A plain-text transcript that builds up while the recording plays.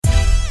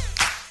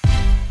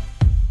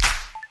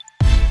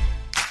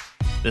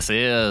This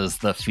is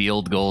the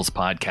Field Gulls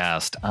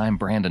Podcast. I'm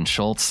Brandon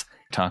Schultz,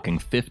 talking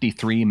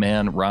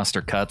 53-man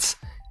roster cuts.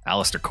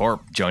 Alistair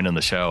Corp joining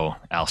the show.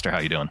 Alistair, how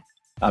you doing?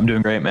 I'm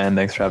doing great, man.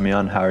 Thanks for having me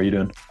on. How are you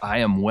doing? I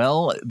am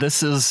well.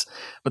 This is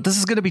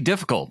going to be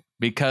difficult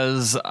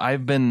because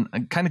I've been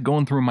kind of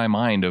going through my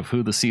mind of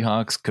who the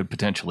Seahawks could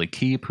potentially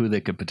keep, who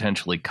they could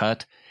potentially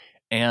cut.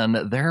 And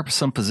there are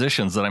some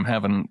positions that I'm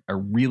having a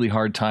really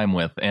hard time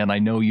with. And I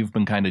know you've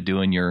been kind of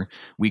doing your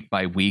week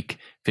by week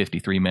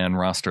 53-man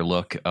roster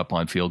look up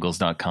on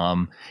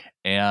fieldgulls.com.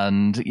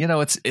 And, you know,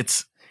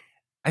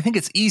 I think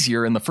it's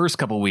easier in the first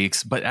couple of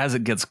weeks, but as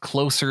it gets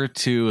closer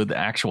to the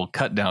actual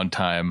cut down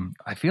time,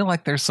 I feel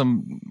like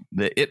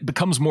it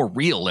becomes more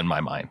real in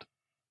my mind.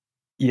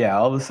 Yeah,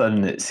 all of a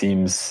sudden it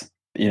seems,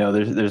 you know,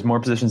 there's more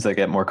positions that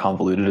get more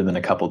convoluted and then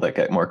a couple that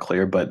get more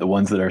clear, but the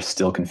ones that are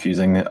still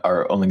confusing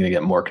are only going to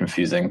get more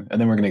confusing. And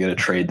then we're going to get a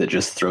trade that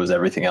just throws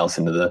everything else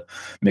into the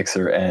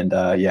mixer. And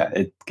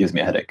it gives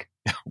me a headache.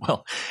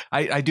 Well,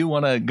 I do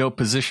want to go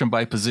position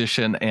by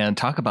position and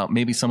talk about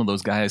maybe some of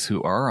those guys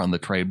who are on the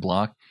trade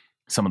block,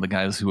 some of the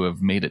guys who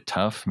have made it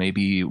tough,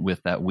 maybe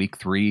with that week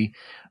 3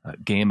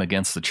 game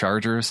against the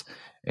Chargers.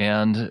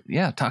 And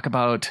talk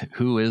about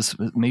who is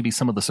maybe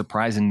some of the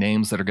surprising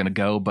names that are going to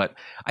go. But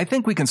I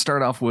think we can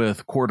start off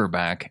with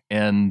quarterback.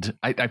 And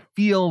I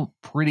feel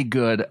pretty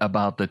good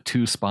about the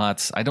 2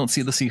 spots. I don't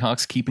see the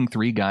Seahawks keeping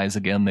 3 guys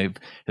again. They've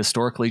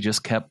historically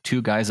just kept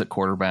 2 guys at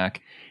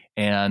quarterback.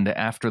 And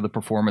after the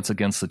performance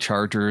against the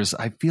Chargers,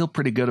 I feel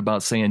pretty good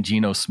about saying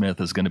Geno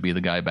Smith is going to be the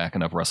guy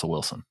backing up Russell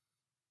Wilson.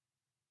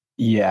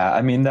 Yeah,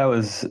 I mean, that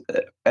was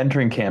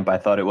entering camp. I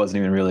thought it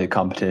wasn't even really a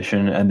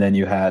competition. And then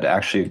you had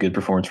actually a good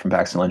performance from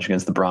Paxton Lynch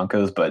against the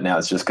Broncos. But now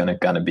it's just going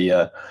to be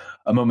a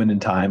moment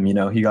in time. You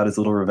know, he got his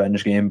little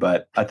revenge game.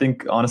 But I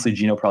think, honestly,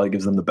 Geno probably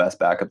gives them the best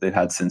backup they've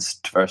had since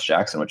Tavares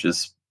Jackson, which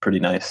is pretty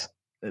nice.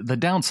 The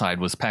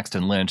downside was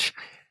Paxton Lynch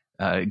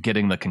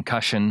getting the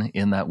concussion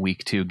in that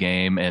week 2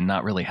 game and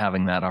not really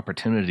having that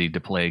opportunity to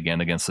play again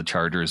against the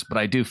Chargers. But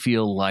I do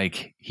feel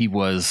like he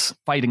was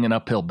fighting an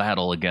uphill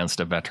battle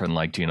against a veteran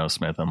like Geno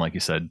Smith. And like you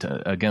said,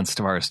 against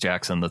Tavares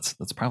Jackson, that's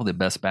probably the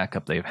best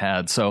backup they've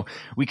had. So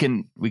we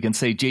can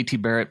say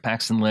JT Barrett,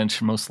 Paxton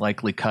Lynch, most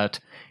likely cut,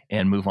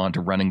 and move on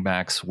to running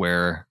backs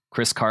where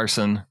Chris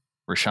Carson,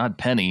 Rashad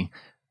Penny,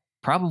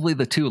 probably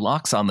the 2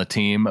 locks on the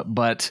team,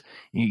 but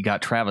you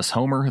got Travis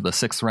Homer, the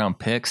 6th round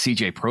pick.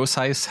 CJ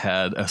Prosise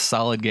had a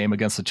solid game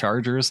against the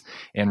Chargers,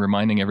 and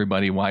reminding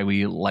everybody why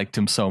we liked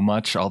him so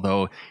much,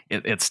 although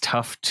it's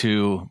tough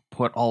to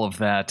put all of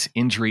that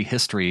injury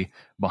history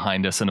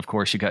behind us. And of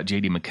course, you got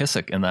JD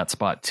McKissick in that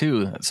spot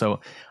too. So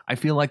I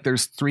feel like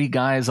there's 3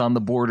 guys on the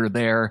border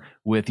there,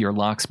 with your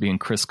locks being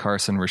Chris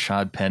Carson,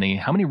 Rashad Penny.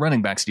 How many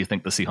running backs do you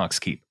think the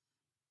Seahawks keep?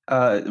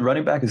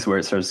 Running back is where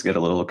it starts to get a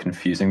little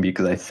confusing,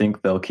 because I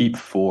think they'll keep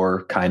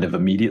 4 kind of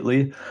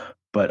immediately,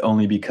 but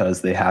only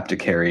because they have to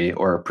carry,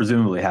 or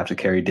presumably have to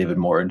carry, David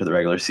Moore into the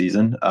regular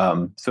season.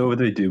 So if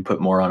they do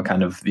put Moore on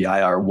kind of the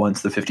IR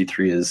once the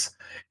 53 is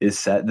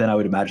set, then I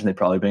would imagine they'd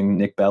probably bring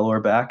Nick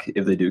Bellor back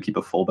if they do keep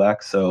a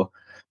fullback. So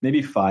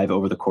maybe 5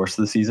 over the course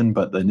of the season,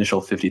 but the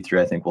initial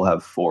 53, I think, will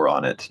have 4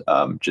 on it,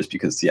 just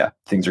because,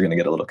 things are going to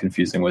get a little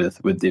confusing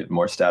with David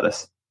Moore's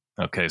status.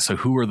 Okay, so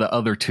who are the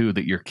other 2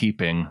 that you're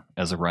keeping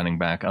as a running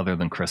back other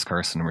than Chris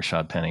Carson and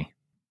Rashad Penny?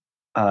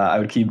 I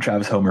would keep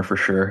Travis Homer for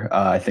sure.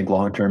 I think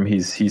long term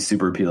he's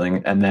super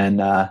appealing. And then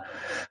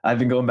I've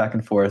been going back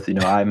and forth. You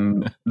know,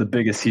 I'm the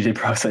biggest CJ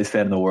Prosise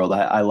fan in the world.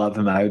 I love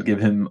him. I would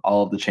give him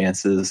all of the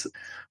chances.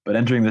 But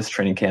entering this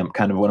training camp,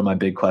 kind of one of my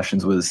big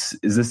questions was,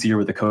 is this the year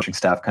where the coaching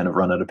staff kind of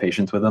run out of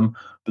patience with him?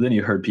 But then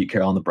you heard Pete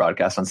Carroll on the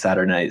broadcast on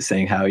Saturday night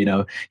saying how, you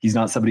know, he's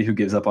not somebody who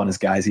gives up on his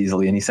guys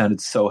easily. And he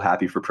sounded so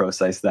happy for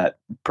Prosise that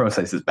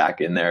Prosise is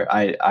back in there.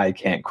 I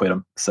can't quit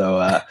him. So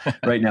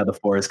right now the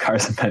 4 is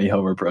Carson, Penny,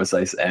 Homer,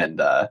 Prosise,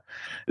 and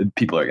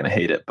people are going to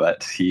hate it,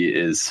 but he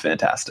is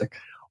fantastic.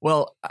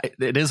 Well,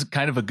 it is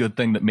kind of a good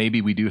thing that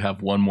maybe we do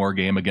have one more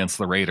game against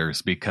the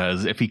Raiders,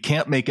 because if he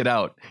can't make it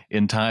out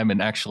in time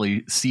and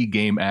actually see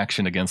game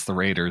action against the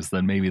Raiders,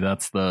 then maybe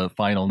that's the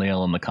final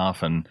nail in the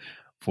coffin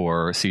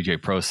for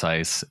CJ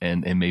Prosise,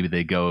 and maybe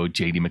they go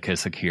JD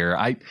McKissick here.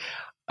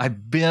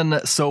 I've been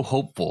so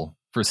hopeful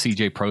for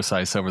CJ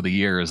Prosise over the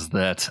years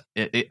that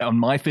on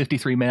my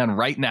 53 man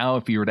right now,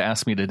 if you were to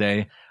ask me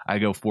today, I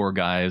go 4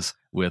 guys,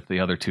 with the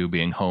other 2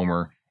 being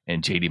Homer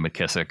and JD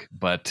McKissick,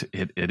 but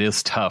it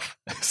is tough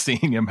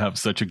seeing him have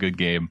such a good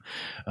game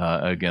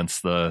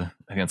against the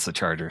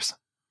Chargers.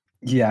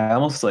 Yeah,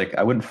 almost like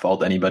I wouldn't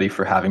fault anybody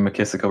for having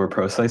McKissick over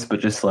Prosise, but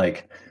just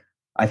like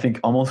I think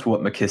almost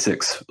what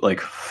McKissick's what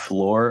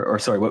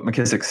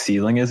McKissick's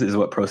ceiling is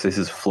what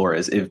Prosise's floor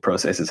is if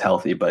Prosise is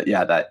healthy. But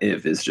yeah, that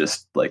if is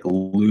just like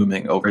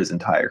looming over his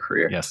entire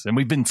career. Yes, and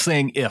we've been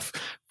saying if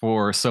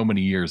for so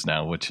many years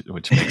now, which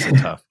makes it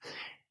tough.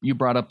 You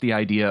brought up the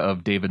idea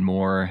of David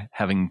Moore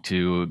having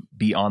to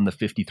be on the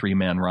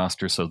 53-man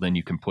roster, so then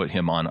you can put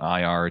him on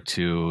IR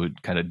to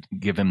kind of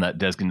give him that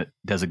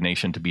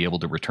designation to be able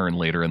to return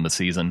later in the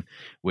season,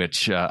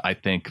 which I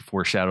think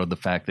foreshadowed the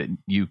fact that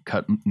you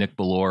cut Nick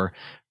Bellore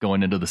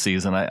going into the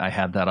season. I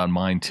had that on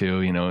mine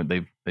too. You know,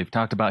 they've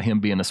talked about him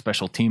being a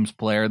special teams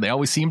player. They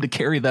always seem to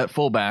carry that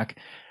fullback.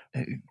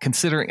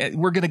 Considering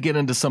we're going to get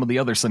into some of the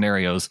other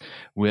scenarios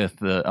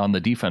with on the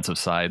defensive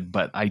side,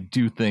 but I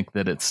do think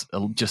that it's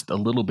just a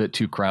little bit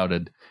too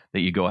crowded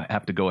that you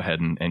have to go ahead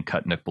and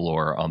cut Nick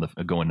Bellore on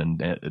the going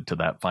into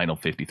that final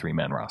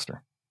 53-man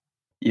roster.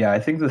 Yeah,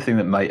 I think the thing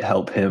that might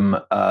help him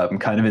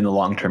kind of in the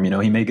long term, you know,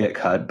 he may get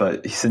cut,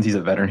 but since he's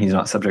a veteran, he's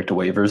not subject to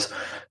waivers.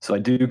 So I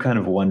do kind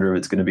of wonder if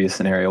it's going to be a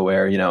scenario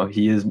where, you know,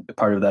 he is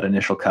part of that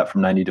initial cut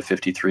from 90 to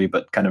 53,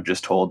 but kind of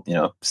just told, you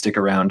know, stick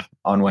around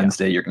on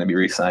Wednesday, you're going to be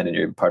re-signed and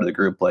you're part of the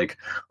group. Like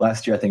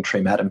last year, I think Trey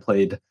Madden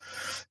played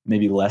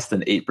maybe less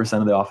than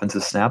 8% of the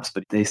offensive snaps,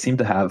 but they seem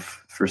to have,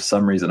 for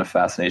some reason, a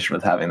fascination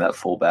with having that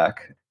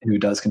fullback who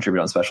does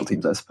contribute on special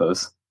teams, I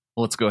suppose.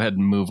 Let's go ahead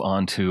and move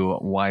on to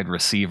wide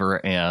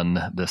receiver, and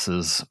this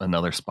is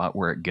another spot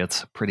where it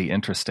gets pretty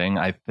interesting.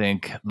 I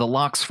think the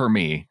locks for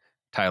me,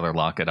 Tyler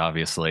Lockett,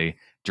 obviously,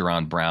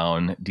 Jerron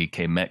Brown,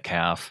 DK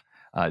Metcalf,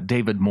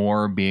 David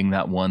Moore being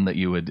that one that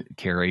you would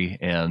carry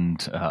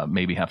and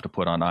maybe have to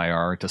put on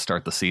IR to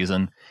start the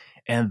season.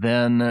 And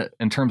then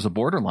in terms of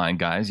borderline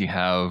guys, you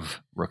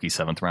have rookie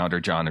 7th rounder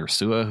John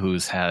Ursua,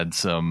 who's had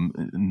some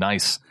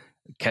nice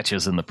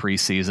catches in the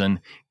preseason.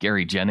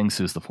 Gary Jennings,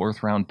 who's the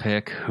 4th round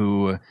pick,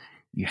 who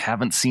you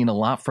haven't seen a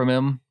lot from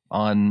him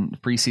on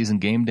preseason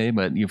game day,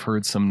 but you've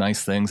heard some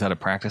nice things out of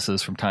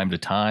practices from time to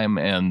time.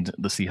 And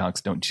the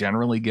Seahawks don't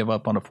generally give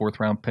up on a 4th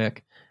round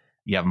pick.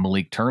 You have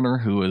Malik Turner,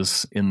 who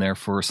is in there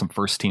for some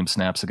first team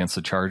snaps against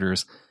the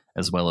Chargers,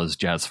 as well as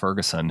Jazz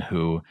Ferguson,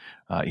 who,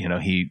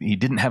 he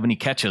didn't have any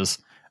catches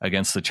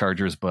against the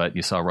Chargers, but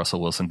you saw Russell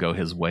Wilson go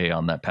his way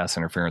on that pass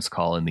interference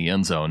call in the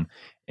end zone.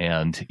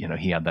 And, you know,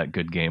 he had that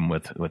good game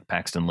with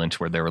Paxton Lynch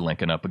where they were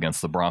linking up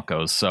against the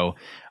Broncos. So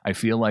I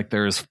feel like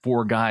there's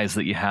 4 guys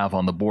that you have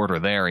on the border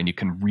there, and you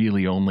can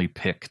really only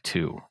pick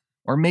 2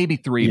 or maybe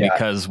 3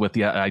 because with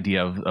the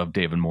idea of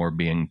David Moore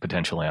being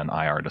potentially on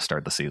IR to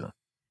start the season.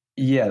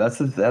 Yeah,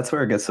 that's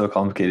where it gets so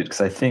complicated,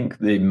 because I think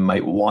they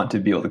might want to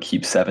be able to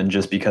keep 7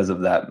 just because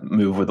of that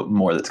move with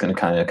Moore that's going to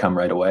kind of come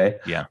right away.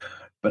 Yeah.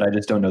 But I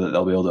just don't know that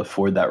they'll be able to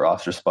afford that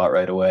roster spot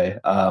right away.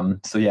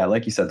 So yeah,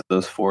 like you said,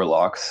 those 4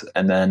 locks.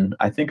 And then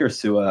I think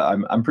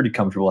Ursua, I'm pretty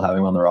comfortable having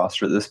him on the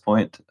roster at this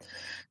point.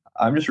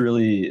 I'm just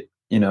really,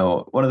 you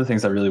know, one of the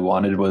things I really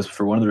wanted was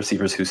for one of the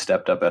receivers who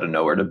stepped up out of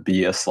nowhere to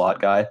be a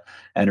slot guy.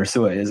 And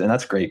Ursua is, and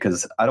that's great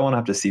because I don't want to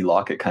have to see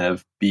Lockett kind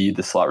of be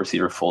the slot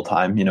receiver full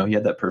time. You know, he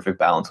had that perfect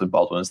balance when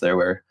Baldwin was there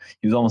where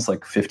he was almost like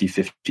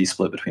 50-50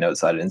 split between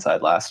outside and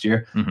inside last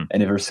year. Mm-hmm.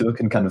 And if Ursua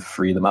can kind of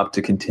free them up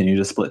to continue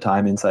to split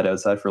time inside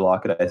outside for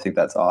Lockett, I think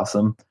that's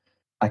awesome.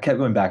 I kept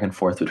going back and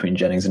forth between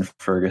Jennings and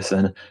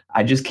Ferguson.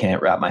 I just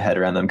can't wrap my head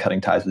around them cutting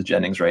ties with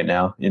Jennings right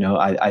now. You know,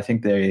 I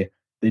think they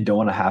don't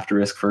want to have to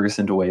risk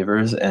Ferguson to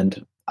waivers,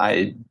 and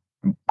I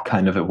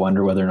kind of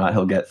wonder whether or not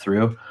he'll get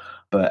through.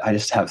 But I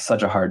just have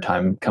such a hard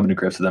time coming to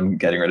grips with them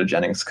getting rid of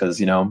Jennings because,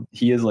 you know,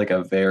 he is like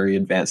a very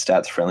advanced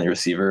stats-friendly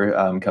receiver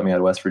coming out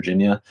of West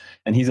Virginia,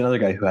 and he's another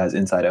guy who has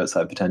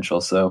inside-outside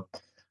potential. So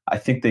I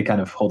think they kind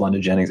of hold on to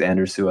Jennings and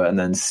Ursua and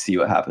then see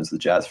what happens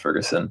with Jazz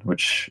Ferguson,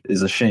 which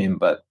is a shame,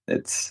 but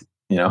it's,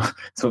 you know,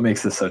 it's what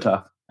makes this so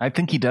tough. I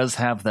think he does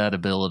have that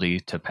ability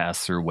to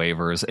pass through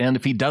waivers. And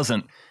if he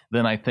doesn't,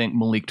 then I think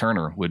Malik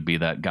Turner would be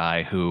that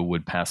guy who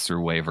would pass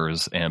through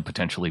waivers and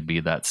potentially be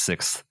that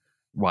 6th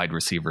wide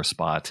receiver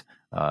spot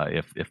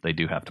if they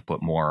do have to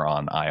put more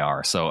on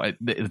IR. So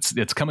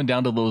it's coming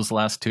down to those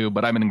last 2,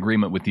 but I'm in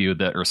agreement with you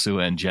that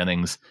Ursua and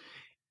Jennings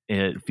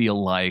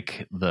feel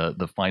like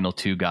the final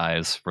 2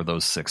 guys for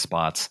those 6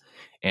 spots.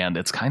 And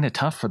it's kind of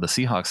tough for the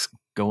Seahawks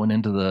going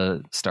into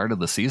the start of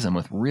the season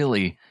with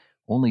really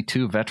only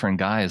 2 veteran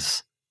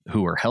guys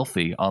who are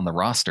healthy on the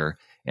roster,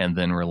 and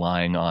then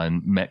relying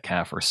on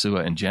Metcalf,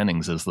 Ursua, and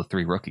Jennings as the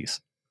 3 rookies.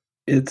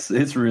 It's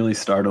really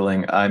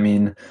startling. I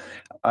mean,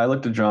 I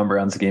looked at John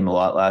Brown's game a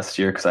lot last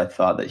year because I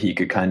thought that he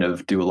could kind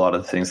of do a lot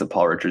of the things that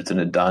Paul Richardson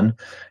had done.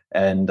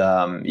 And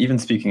even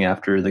speaking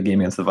after the game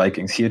against the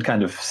Vikings, he had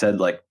kind of said,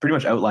 like, pretty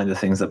much outlined the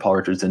things that Paul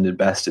Richardson did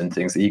best and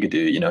things that he could do.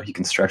 You know, he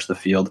can stretch the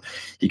field,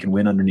 he can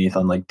win underneath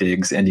on like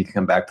digs, and he can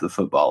come back to the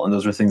football. And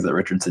those are things that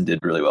Richardson did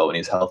really well when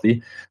he's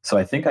healthy. So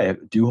I think I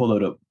do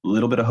hold out a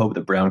little bit of hope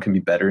that Brown can be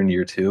better in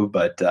year 2.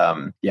 But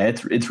yeah,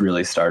 it's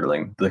really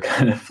startling, the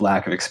kind of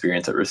lack of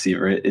experience at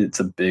receiver. It's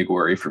a big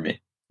worry for me.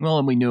 Well,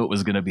 and we knew it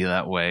was going to be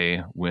that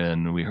way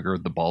when we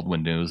heard the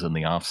Baldwin news in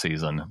the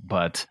offseason,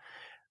 but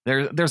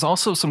there's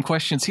also some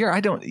questions here.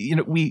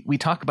 We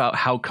talk about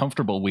how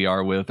comfortable we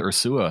are with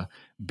Ursua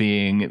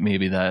being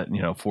maybe that,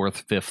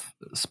 4th, 5th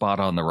spot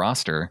on the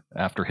roster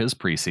after his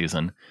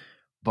preseason.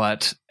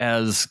 But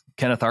as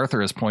Kenneth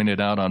Arthur has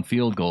pointed out on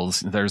Field Goals,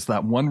 there's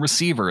that one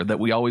receiver that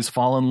we always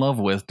fall in love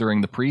with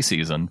during the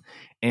preseason.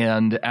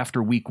 And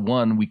after week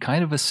 1, we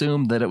kind of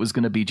assumed that it was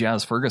going to be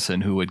Jazz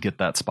Ferguson who would get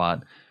that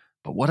spot.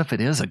 But what if it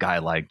is a guy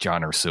like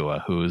John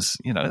Ursua, who's,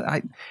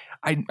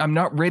 I'm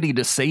not ready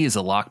to say he's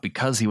a lock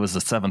because he was a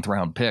 7th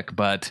round pick,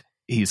 but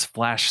he's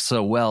flashed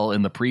so well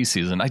in the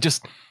preseason.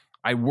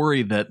 I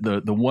worry that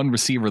the one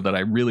receiver that I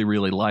really,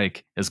 really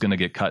like is going to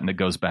get cut, and it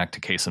goes back to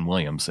Kasen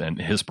Williams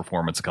and his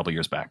performance a couple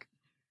years back.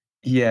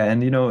 Yeah,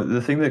 and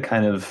the thing that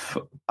kind of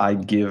I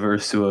give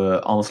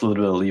Ursua almost a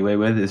little bit of leeway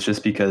with is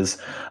just because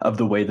of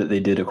the way that they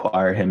did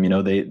acquire him.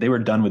 They were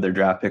done with their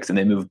draft picks and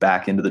they moved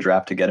back into the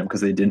draft to get him because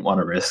they didn't want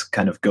to risk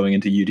kind of going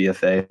into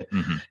UDFA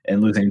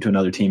and losing him to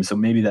another team. So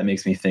maybe that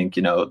makes me think,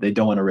 they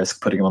don't want to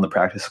risk putting him on the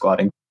practice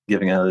squad and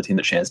giving another team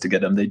the chance to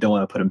get him. They don't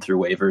want to put him through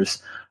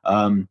waivers.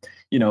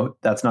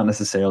 That's not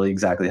necessarily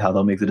exactly how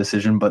they'll make the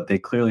decision, but they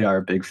clearly are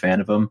a big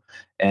fan of him.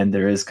 And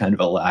there is kind of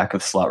a lack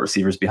of slot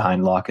receivers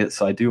behind Lockett.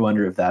 So I do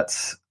wonder if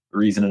that's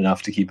reason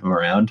enough to keep him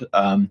around.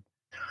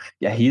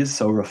 He is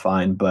so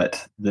refined,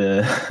 but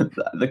the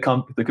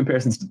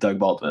comparisons to Doug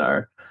Baldwin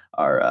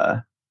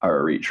are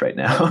a reach right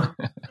now.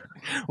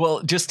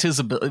 Well, just his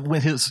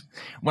ability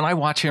when I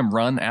watch him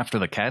run after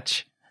the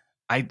catch,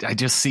 I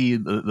just see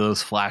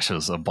those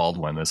flashes of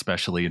Baldwin,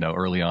 especially,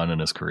 early on in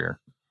his career.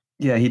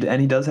 Yeah, he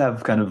does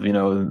have kind of,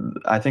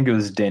 I think it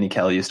was Danny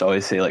Kelly used to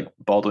always say, like,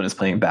 Baldwin is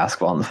playing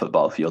basketball on the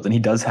football field. And he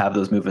does have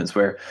those movements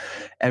where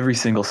every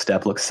single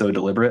step looks so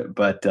deliberate.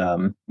 But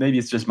maybe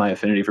it's just my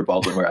affinity for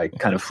Baldwin where I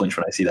kind of flinch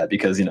when I see that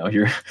because,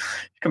 you're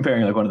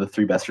comparing like one of the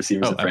 3 best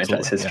receivers in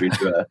franchise history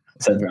to a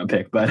 7th round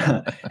pick. But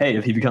hey,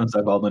 if he becomes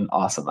Doug Baldwin,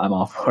 awesome. I'm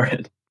all for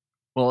it.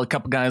 Well, a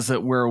couple guys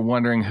that we're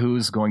wondering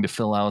who's going to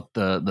fill out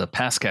the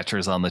pass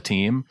catchers on the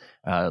team,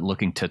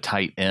 looking to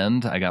tight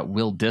end. I got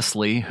Will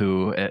Dissly,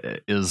 who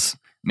is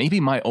maybe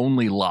my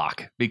only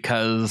lock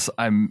because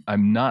I'm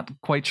not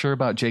quite sure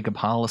about Jacob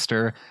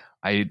Hollister.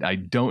 I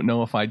don't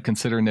know if I'd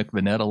consider Nick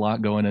Vannett a lock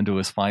going into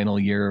his final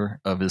year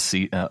of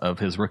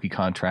his rookie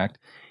contract.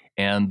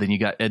 And then you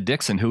got Ed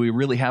Dickson, who we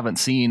really haven't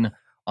seen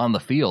on the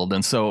field.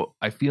 And so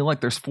I feel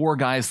like there's 4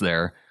 guys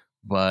there,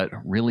 but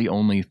really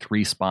only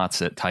 3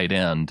 spots at tight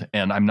end.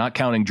 And I'm not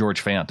counting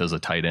George Fant as a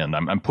tight end.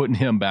 I'm putting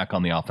him back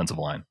on the offensive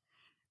line.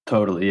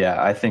 Totally.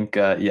 Yeah. I think,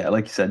 like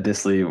you said,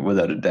 Dissly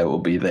without a doubt will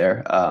be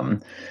there.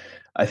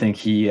 I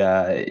think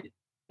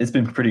it's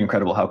been pretty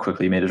incredible how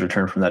quickly he made his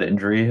return from that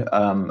injury.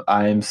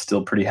 I'm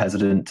still pretty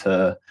hesitant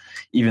to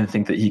even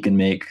think that he can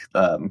make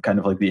kind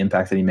of like the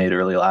impact that he made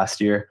early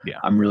last year. Yeah.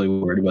 I'm really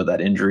worried about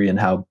that injury and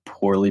how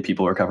poorly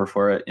people recover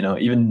for it.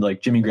 Even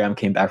like Jimmy Graham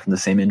came back from the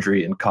same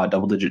injury and caught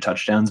double-digit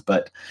touchdowns,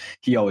 but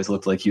he always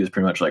looked like he was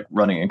pretty much like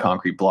running in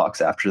concrete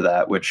blocks after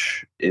that,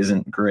 which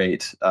isn't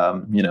great.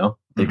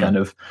 They kind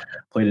of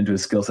played into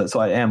his skill set. So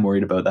I am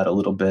worried about that a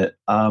little bit.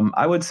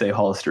 I would say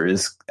Hollister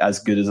is as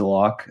good as a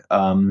lock.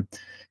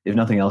 If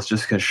nothing else,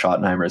 just because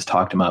Schottenheimer has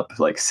talked him up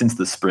like since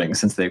the spring,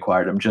 since they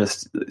acquired him,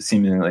 just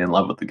seemingly in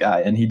love with the guy.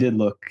 And he did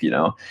look,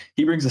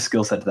 he brings a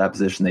skill set to that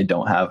position they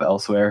don't have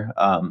elsewhere.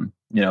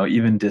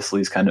 Even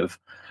Dissly's kind of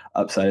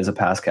upside as a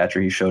pass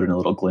catcher, he showed in a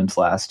little glimpse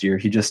last year.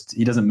 He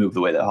doesn't move the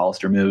way that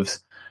Hollister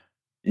moves.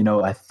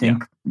 I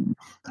think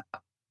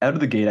out of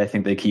the gate, I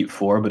think they keep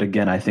 4. But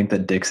again, I think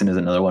that Dickson is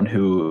another one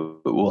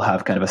who will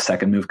have kind of a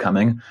second move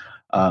coming.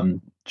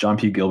 John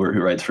P. Gilbert,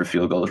 who writes for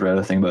Field Goals, read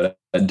a thing about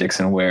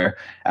Dickson where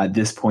at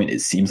this point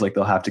it seems like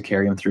they'll have to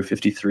carry him through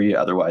 53.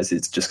 Otherwise,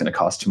 it's just going to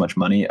cost too much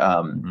money.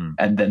 And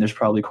then there's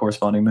probably a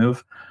corresponding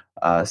move.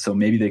 So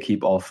maybe they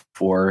keep all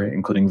 4,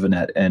 including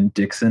Vannett and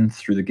Dickson,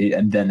 through the gate,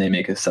 and then they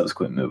make a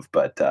subsequent move.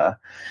 But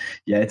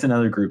it's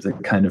another group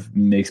that kind of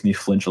makes me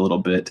flinch a little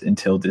bit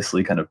until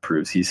Dissly kind of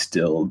proves he's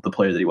still the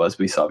player that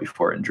we saw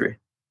before injury.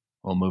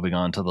 Well, moving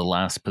on to the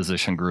last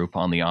position group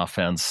on the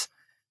offense.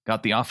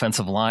 Got the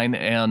offensive line,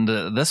 and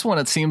this one,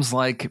 it seems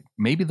like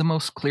maybe the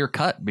most clear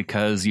cut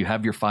because you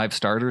have your 5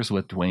 starters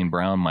with Dwayne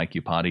Brown, Mike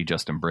Iupati,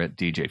 Justin Britt,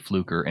 DJ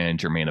Fluker, and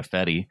Jermaine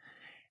Ifedi.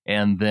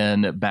 And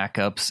then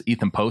backups,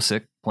 Ethan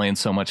Posick playing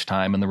so much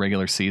time in the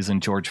regular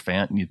season, George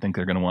Fant, and you'd think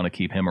they're going to want to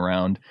keep him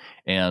around,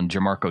 and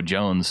Jamarco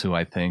Jones, who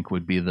I think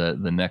would be the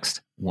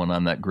next one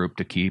on that group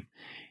to keep.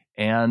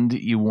 And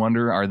you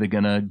wonder, are they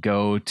going to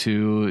go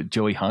to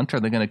Joey Hunt? Are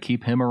they going to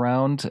keep him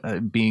around?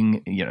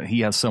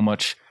 He has so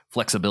much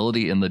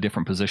flexibility in the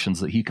different positions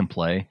that he can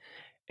play.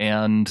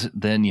 And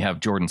then you have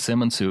Jordan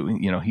Simmons, who,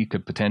 he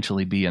could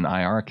potentially be an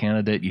IR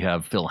candidate. You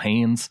have Phil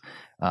Haynes.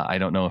 I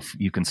don't know if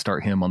you can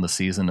start him on the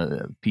season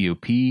at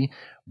PUP,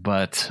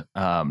 but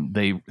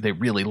they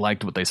really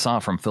liked what they saw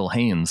from Phil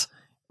Haynes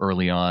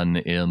early on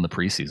in the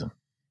preseason.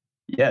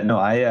 Yeah, no,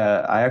 I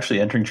actually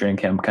entering training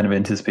camp kind of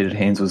anticipated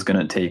Haynes was going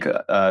to take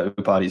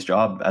Iupati's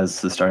job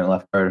as the starting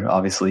left guard.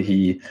 Obviously,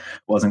 he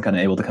wasn't kind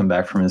of able to come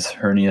back from his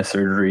hernia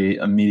surgery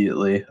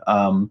immediately.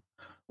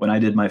 When I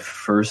did my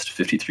first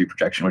 53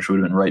 projection, which would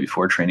have been right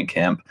before training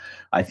camp,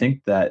 I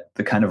think that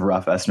the kind of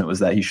rough estimate was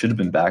that he should have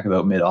been back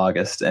about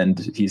mid-August, and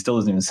he still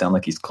doesn't even sound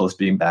like he's close to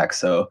being back.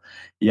 So,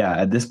 yeah,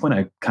 at this point,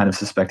 I kind of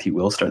suspect he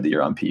will start the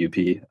year on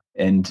PUP.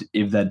 And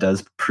if that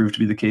does prove to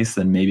be the case,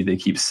 then maybe they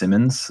keep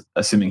Simmons,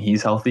 assuming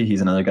he's healthy.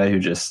 He's another guy who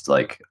just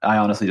I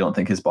honestly don't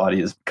think his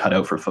body is cut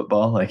out for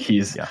football. Like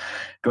he's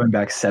going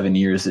back 7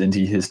 years into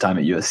his time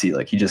at USC.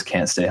 Like he just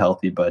can't stay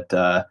healthy. But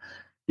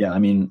I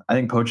mean, I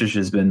think Pocic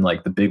has been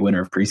like the big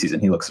winner of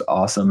preseason. He looks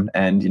awesome.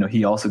 And,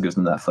 he also gives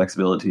them that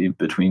flexibility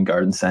between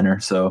guard and center.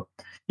 So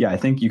I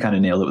think you kind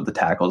of nailed it with the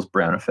tackles,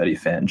 Brown, Ifedi,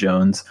 Fan,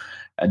 Jones.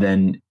 And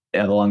then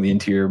along the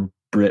interior,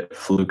 Britt,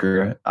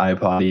 Fluker,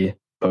 Iapati,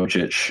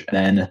 Pocic.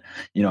 And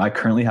then, I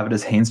currently have it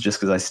as Haynes just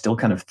because I still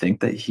kind of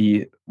think that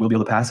he will be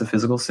able to pass a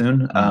physical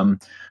soon.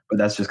 But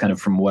that's just kind of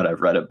from what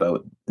I've read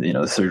about,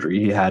 the surgery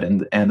he had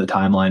and the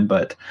timeline.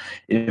 But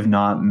if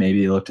not,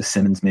 maybe they look to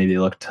Simmons, maybe they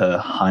look to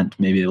Hunt,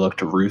 maybe they look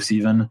to Roos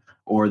even,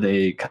 or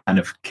they kind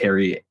of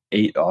carry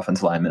 8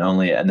 offensive linemen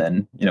only. And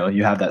then,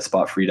 you have that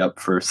spot freed up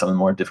for some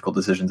more difficult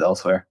decisions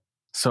elsewhere.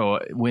 So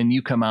when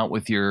you come out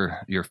with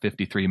your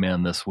 53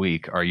 man this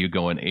week, are you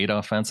going 8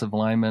 offensive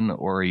linemen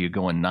or are you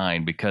going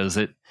 9? Because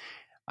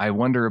I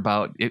wonder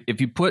about if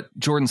you put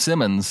Jordan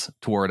Simmons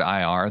toward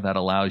IR, that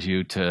allows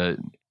you to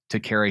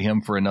carry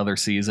him for another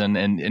season.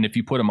 And if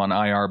you put him on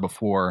IR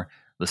before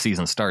the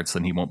season starts,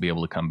 then he won't be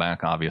able to come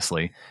back,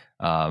 obviously.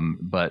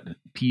 But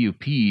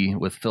PUP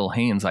with Phil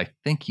Haynes, I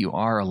think you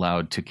are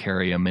allowed to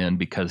carry him in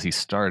because he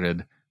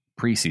started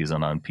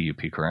preseason on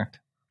PUP, correct?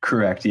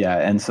 Correct, yeah.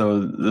 And so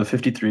the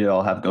 53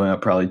 I'll have going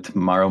up probably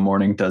tomorrow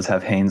morning does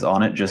have Haynes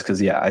on it just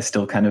because, I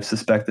still kind of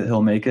suspect that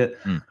he'll make it.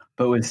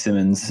 But with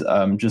Simmons,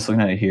 just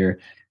looking at it here,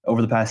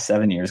 over the past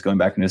 7 years, going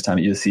back into his time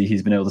at USC,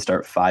 he's been able to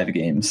start 5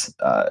 games,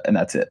 and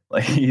that's it.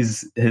 Like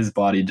his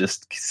body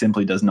just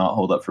simply does not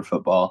hold up for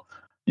football.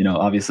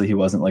 Obviously he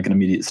wasn't like an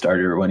immediate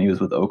starter when he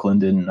was with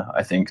Oakland in,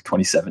 I think,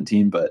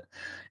 2017, but,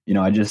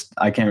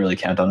 I can't really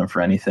count on him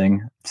for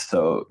anything.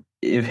 So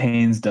if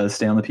Haynes does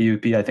stay on the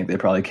PUP, I think they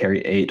probably carry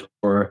 8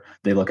 or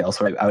they look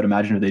elsewhere. I would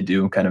imagine if they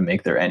do kind of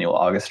make their annual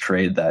August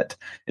trade that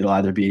it'll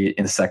either be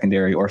in the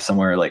secondary or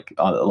somewhere like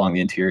along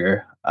the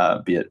interior,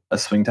 be it a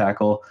swing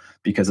tackle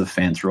because of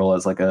Fant's role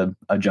as like a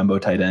jumbo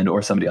tight end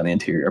or somebody on the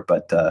interior.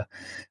 But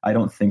I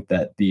don't think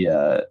that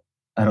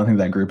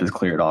that group is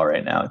clear at all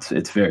right now.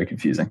 It's very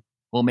confusing.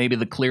 Well, maybe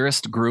the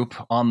clearest group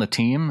on the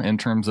team in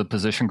terms of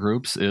position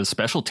groups is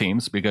special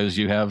teams because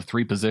you have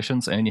 3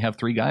 positions and you have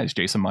 3 guys,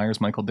 Jason Myers,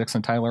 Michael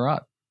Dixon, Tyler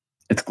Ott.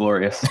 It's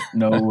glorious.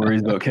 No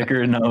worries about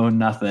kicker. No,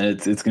 nothing.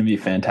 It's going to be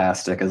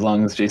fantastic. As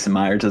long as Jason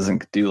Myers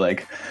doesn't do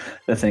like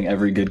the thing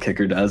every good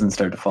kicker does and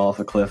start to fall off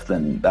a cliff,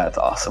 then that's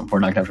awesome. We're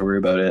not going to have to worry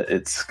about it.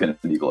 It's going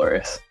to be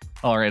glorious.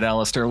 All right,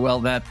 Alistair. Well,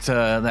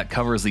 that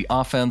covers the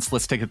offense.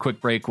 Let's take a quick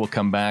break. We'll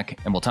come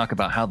back and we'll talk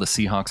about how the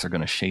Seahawks are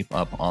going to shape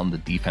up on the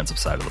defensive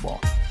side of the ball.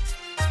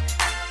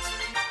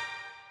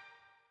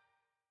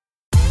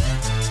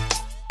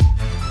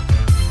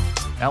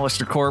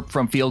 Alistair Corp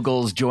from Field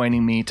Goals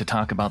joining me to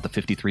talk about the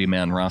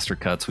 53-man roster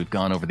cuts. We've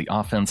gone over the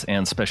offense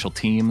and special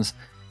teams,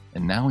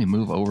 and now we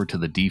move over to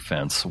the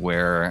defense,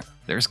 where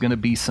there's going to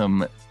be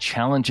some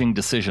challenging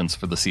decisions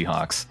for the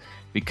Seahawks,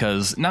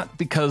 not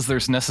because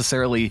there's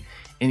necessarily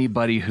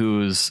anybody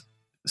who's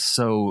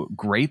so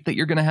great that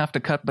you're going to have to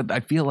cut, but I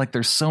feel like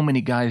there's so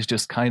many guys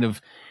just kind of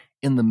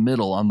in the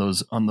middle on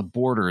the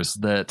borders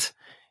that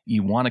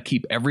you want to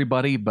keep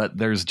everybody, but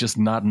there's just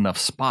not enough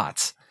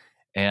spots.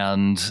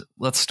 And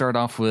let's start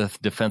off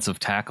with defensive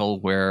tackle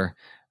where,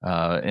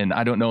 and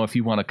I don't know if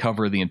you want to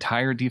cover the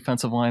entire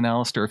defensive line,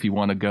 Alistair, if you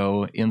want to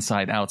go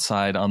inside,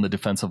 outside on the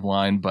defensive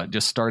line, but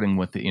just starting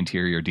with the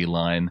interior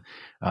D-line,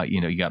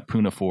 you got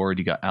Poona Ford,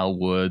 you got Al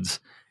Woods,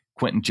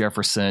 Quentin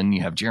Jefferson,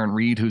 you have Jarran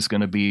Reed, who's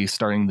going to be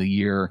starting the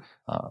year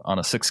on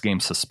a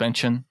 6-game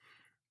suspension.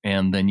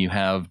 And then you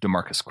have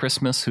DeMarcus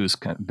Christmas, who's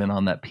been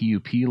on that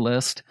PUP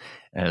list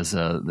as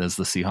the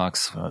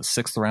Seahawks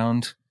 6th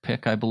round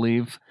pick, I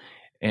believe.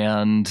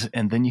 And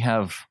then you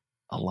have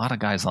a lot of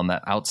guys on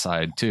that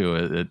outside too,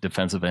 a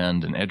defensive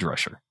end and edge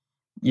rusher.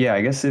 Yeah,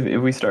 I guess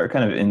if we start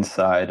kind of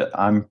inside,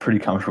 I'm pretty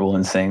comfortable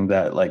in saying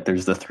that like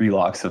there's the 3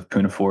 locks of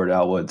Poona Ford,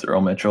 Al Woods,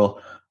 Earl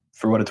Mitchell.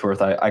 For what it's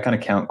worth, I kind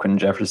of count Quentin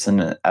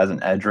Jefferson as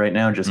an edge right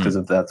now just because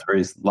of that's where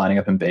he's lining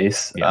up in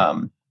base.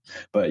 Yeah.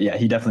 But yeah,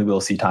 he definitely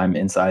will see time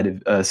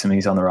inside, assuming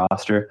he's on the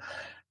roster.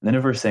 And then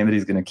if we're saying that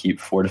he's going to keep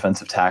 4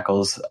 defensive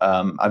tackles,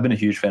 I've been a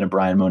huge fan of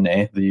Brian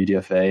Monet, the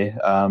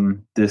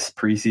UDFA, this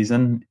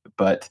preseason,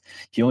 but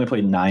he only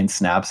played 9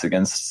 snaps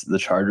against the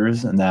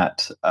Chargers, and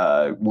that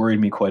worried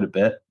me quite a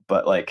bit.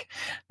 But like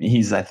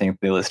I think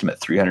they list him at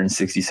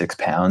 366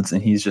 pounds,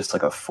 and he's just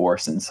like a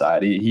force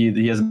inside.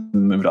 He hasn't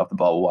moved off the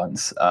ball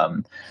once.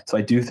 So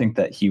I do think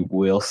that he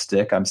will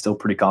stick. I'm still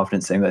pretty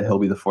confident saying that he'll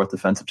be the 4th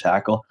defensive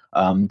tackle,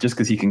 just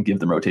because he can give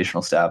them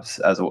rotational stabs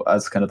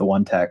as kind of the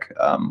one tech.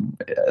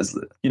 As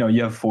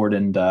you have Ford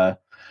and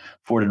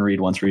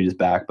Reed once Reed is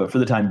back, but for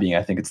the time being,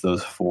 I think it's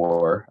those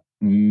 4.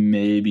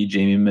 Maybe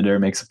Jamie Mider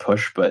makes a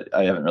push, but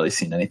I haven't really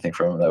seen anything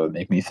from him that would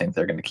make me think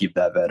they're going to keep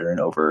that veteran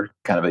over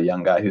kind of a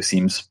young guy who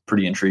seems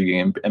pretty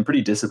intriguing and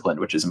pretty disciplined,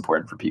 which is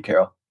important for Pete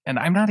Carroll. And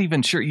I'm not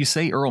even sure. You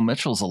say Earl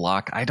Mitchell's a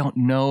lock. I don't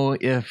know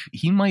if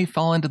he might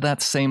fall into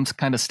that same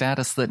kind of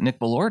status that Nick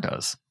Bellore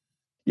does.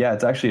 Yeah,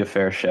 it's actually a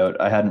fair shout.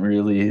 I hadn't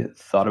really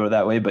thought about it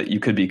that way, but you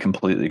could be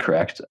completely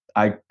correct.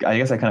 I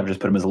guess I kind of just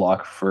put him as a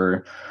lock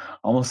for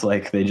almost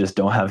like they just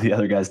don't have the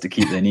other guys to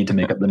keep. They need to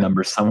make up the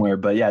numbers somewhere.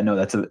 But yeah, no,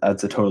 that's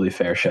a totally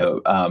fair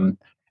shout.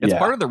 It's Yeah,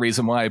 part of the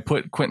reason why I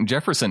put Quentin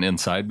Jefferson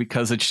inside,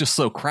 because it's just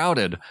so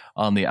crowded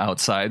on the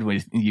outside.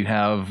 When you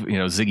have,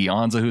 Ziggy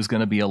Ansah, who's going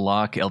to be a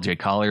lock, LJ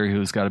Collier,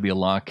 who's got to be a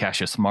lock,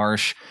 Cassius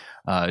Marsh,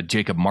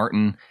 Jacob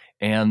Martin.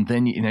 And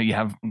then, you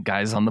have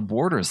guys on the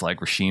borders like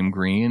Rasheem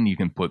Green. You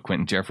can put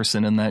Quentin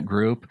Jefferson in that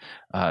group.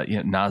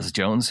 Naz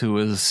Jones, who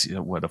was,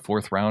 a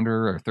fourth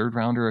rounder or third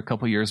rounder a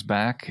couple years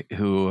back,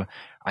 who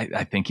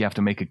I think you have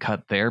to make a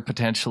cut there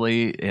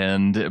potentially.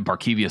 And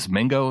Barkevious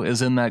Mingo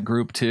is in that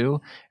group too.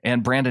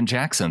 And Brandon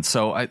Jackson.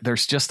 So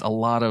there's just a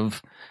lot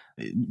of,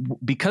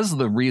 because of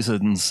the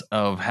reasons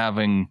of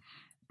having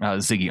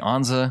Ziggy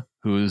Ansah,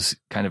 who's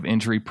kind of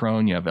injury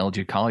prone. You have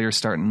LJ Collier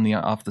starting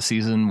off the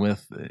season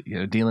with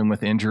dealing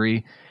with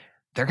injury.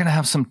 They're going to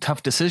have some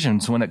tough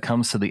decisions when it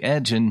comes to the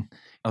edge, and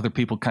other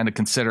people kind of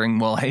considering,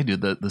 well, hey, do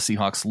the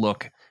Seahawks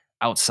look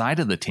outside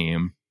of the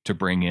team to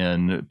bring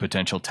in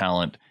potential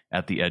talent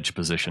at the edge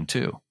position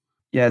too?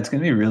 Yeah, it's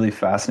going to be really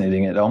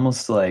fascinating. It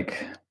almost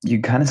like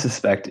you kind of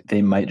suspect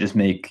they might just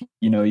make,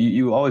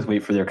 you always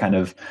wait for their kind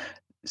of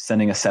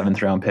sending a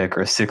 7th round pick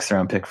or a 6th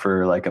round pick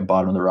for like a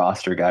bottom of the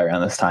roster guy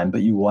around this time.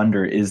 But you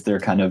wonder, is there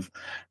kind of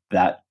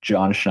that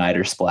John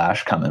Schneider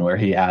splash coming where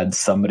he adds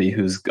somebody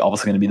who's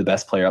also going to be the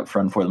best player up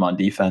front for them on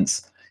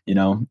defense?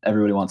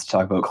 Everybody wants to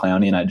talk about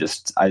Clowney,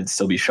 and I'd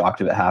still be shocked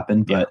if it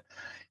happened. Yeah. But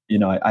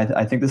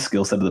I think the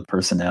skill set of the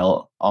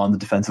personnel on the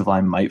defensive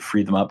line might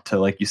free them up to,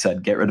 like you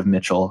said, get rid of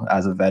Mitchell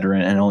as a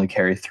veteran and only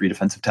carry 3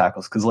 defensive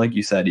tackles. Because like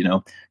you said,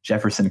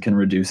 Jefferson can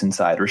reduce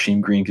inside, Rasheem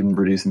Green can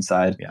reduce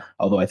inside. Yeah.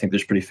 Although I think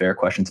there's pretty fair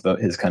questions about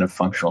his kind of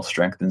functional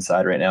strength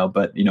inside right now.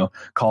 But,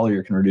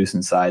 Collier can reduce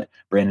inside.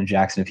 Brandon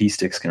Jackson, if he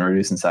sticks, can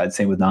reduce inside.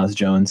 Same with Naz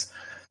Jones.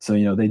 So,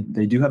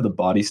 they do have the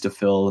bodies to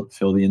fill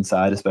the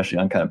inside, especially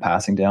on kind of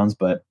passing downs.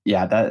 But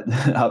yeah, that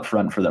up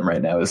front for them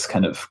right now is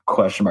kind of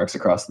question marks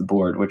across the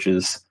board, which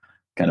is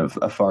kind of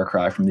a far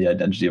cry from the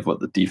identity of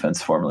what the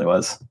defense formerly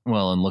was.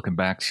 Well, and looking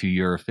back to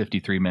your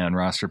 53-man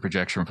roster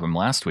projection from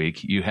last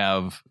week, you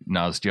have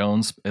Naz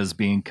Jones as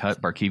being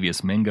cut,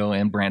 Barkevious Mingo,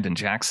 and Brandon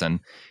Jackson.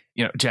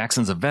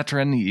 Jackson's a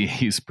veteran.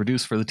 He's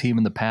produced for the team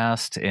in the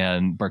past,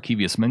 and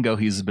Barkevious Mingo,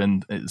 he's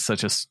been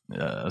such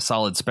a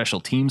solid special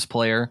teams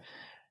player.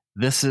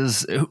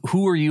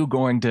 Who are you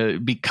going to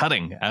be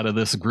cutting out of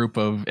this group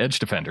of edge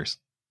defenders?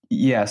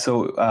 Yeah,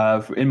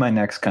 so in my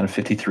next kind of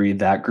 53,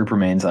 that group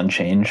remains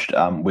unchanged,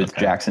 with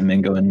Jackson,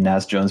 Mingo, and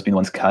Naz Jones being the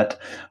ones cut.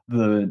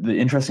 The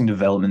interesting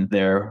development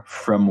there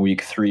from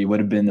week 3 would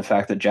have been the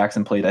fact that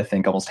Jackson played, I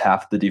think, almost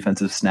half the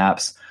defensive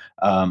snaps,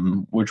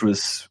 which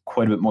was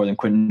quite a bit more than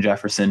Quentin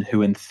Jefferson,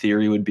 who in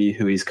theory would be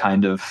who he's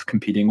kind of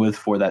competing with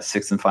for that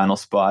 6th and final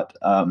spot.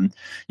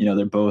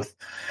 They're both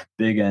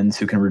big ends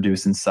who can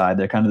reduce inside.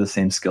 They're kind of the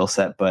same skill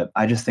set, but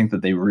I just think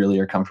that they really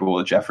are comfortable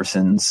with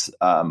Jefferson's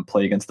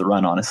play against the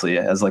run, honestly,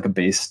 as like a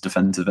base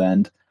defensive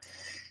end.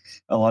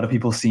 A lot of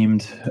people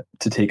seemed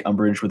to take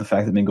umbrage with the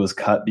fact that Mingo was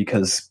cut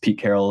because Pete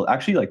Carroll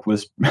actually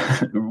was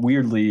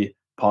weirdly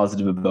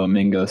positive about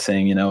Mingo,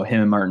 saying, him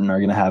and Martin are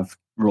going to have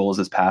roles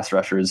as pass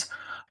rushers.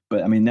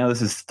 But I mean, now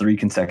this is 3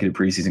 consecutive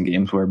preseason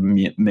games where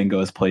Mingo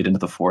has played into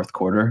the 4th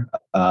quarter.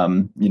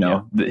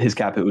 His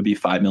cap hit would be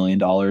 $5 million.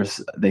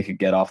 They could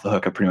get off the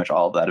hook of pretty much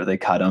all of that if they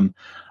cut him.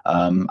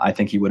 I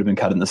think he would have been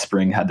cut in the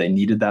spring had they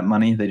needed that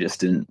money. They just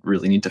didn't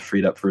really need to free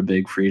it up for a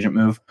big free agent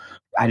move.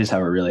 I just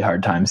have a really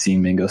hard time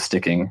seeing Mingo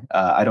sticking.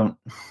 I don't,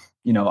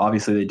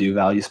 obviously they do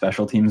value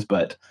special teams,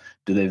 but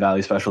do they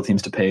value special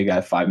teams to pay a guy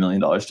 $5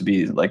 million to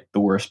be like the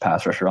worst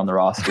pass rusher on the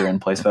roster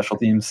and play special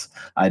teams?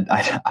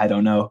 I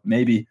don't know.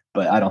 Maybe,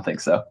 but I don't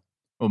think so.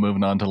 Well,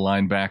 moving on to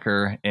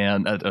linebacker,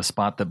 and a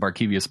spot that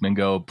Barkevious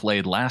Mingo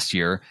played last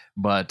year,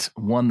 but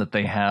one that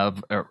they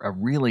have a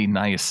really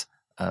nice,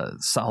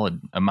 solid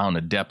amount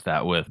of depth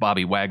at with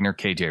Bobby Wagner,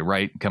 KJ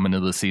Wright coming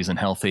into the season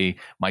healthy,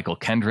 Michael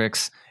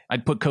Kendricks.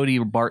 I'd put Cody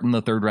Barton,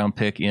 the 3rd round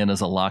pick, in as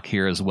a lock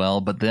here as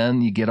well. But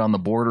then you get on the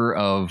border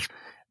of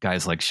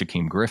guys like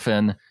Shaquem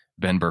Griffin,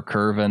 Ben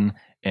Burr-Kirven,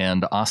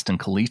 and Austin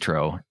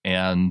Calitro,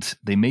 and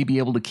they may be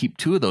able to keep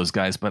 2 of those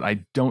guys, but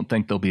I don't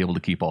think they'll be able to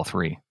keep all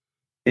 3.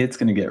 It's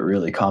going to get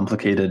really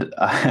complicated.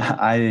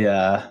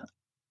 I've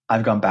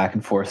gone back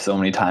and forth so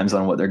many times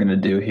on what they're going to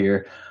do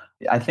here.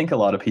 I think a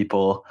lot of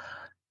people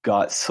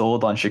got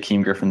sold on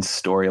Shaquem Griffin's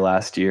story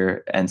last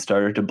year and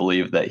started to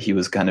believe that he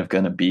was kind of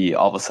going to be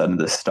all of a sudden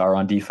the star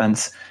on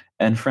defense.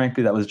 And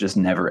frankly, that was just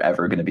never,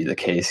 ever going to be the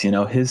case.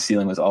 His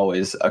ceiling was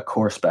always a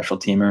core special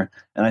teamer,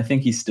 and I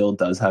think he still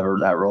does have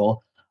that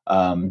role.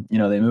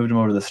 They moved him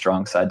over to the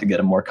strong side to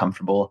get him more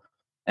comfortable.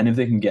 And if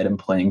they can get him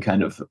playing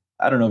kind of,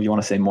 I don't know if you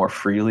want to say more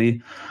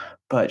freely,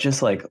 but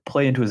just like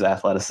play into his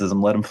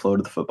athleticism, let him flow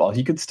to the football,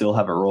 he could still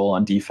have a role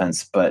on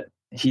defense, but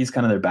he's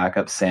kind of their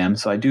backup Sam.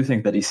 So I do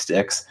think that he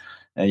sticks.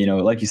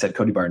 Like you said,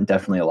 Cody Barton,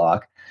 definitely a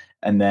lock.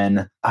 And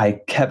then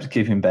I kept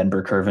keeping Ben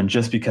Burr-Kirven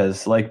just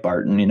because, like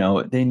Barton,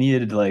 they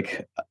needed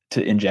like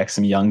to inject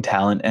some young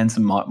talent and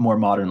some more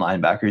modern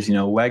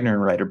linebackers. Wagner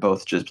and Wright are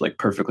both just like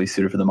perfectly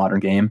suited for the modern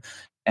game.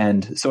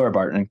 And so are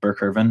Barton and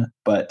Burr-Kirven.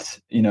 But,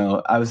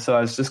 I was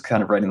just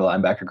kind of writing the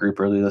linebacker group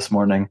early this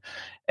morning.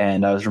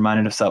 And I was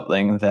reminded of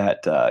something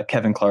that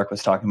Kevin Clark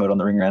was talking about on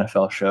the Ringer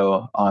NFL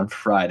show on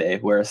Friday,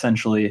 where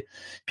essentially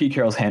Pete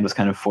Carroll's hand was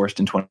kind of forced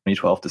in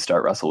 2012 to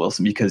start Russell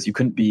Wilson because you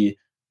couldn't be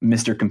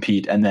Mr.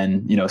 Compete and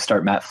then,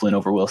 start Matt Flynn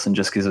over Wilson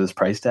just because of his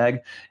price tag.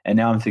 And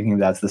now I'm thinking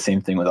that's the same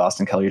thing with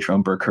Austin Calitro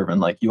and Burr-Kirven.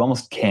 Like, you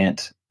almost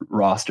can't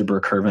roster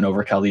Burr-Kirven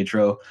over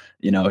Calitro,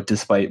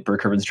 despite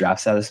Burr-Kirven's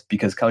draft status,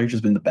 because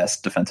Calitro's been the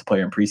best defensive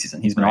player in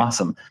preseason. He's been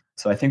awesome.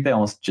 So I think they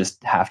almost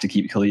just have to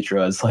keep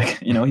Calitro as like,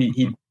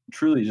 he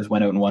truly just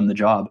went out and won the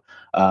job.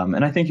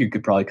 And I think you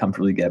could probably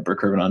comfortably get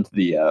Burr-Kirven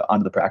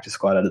onto the practice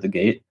squad out of the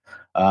gate.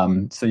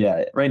 So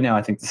yeah, right now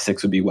I think the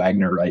 6 would be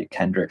Wagner, Wright,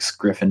 Kendricks,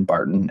 Griffin,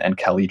 Barton, and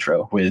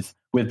Calitro with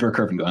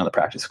Burr-Kirven going on the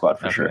practice squad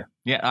for sure.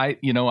 Yeah,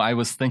 I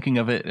was thinking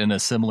of it in a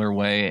similar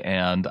way,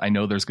 and I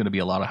know there's going to be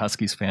a lot of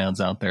Huskies fans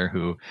out there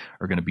who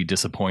are going to be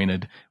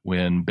disappointed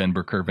when Ben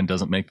Burr-Kirven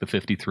doesn't make the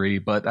 53.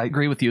 But I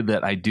agree with you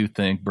that I do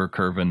think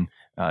Burr-Kirven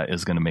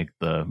is going to make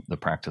the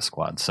practice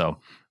squad. So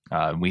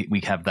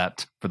we have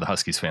that for the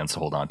Huskies fans to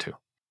hold on to.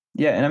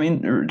 Yeah, and I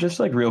mean,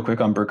 just like real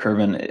quick on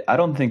Burr-Kirven, I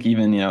don't think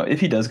even, if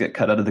he does get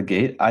cut out of the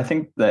gate, I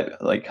think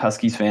that like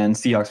Huskies fans,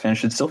 Seahawks fans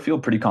should still feel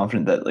pretty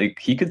confident that like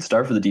he could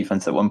start for the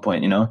defense at one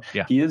point,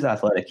 Yeah. He is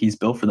athletic. He's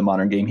built for the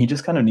modern game. He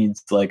just kind of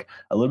needs like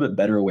a little bit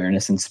better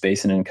awareness in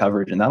space and in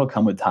coverage, and that'll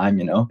come with time,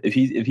 If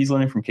he's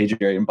learning from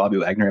KJ Wright and Bobby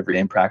Wagner every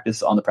day in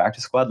practice on the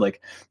practice squad,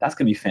 like that's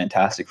going to be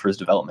fantastic for his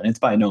development. It's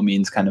by no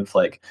means kind of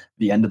like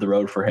the end of the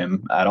road for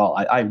him at all.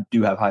 I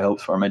do have high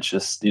hopes for him. It's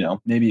just,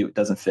 maybe it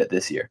doesn't fit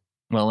this year.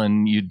 Well,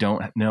 and you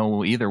don't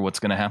know either what's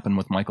going to happen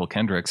with Michael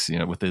Kendricks,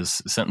 with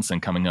his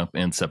sentencing coming up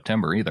in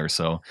September either.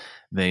 So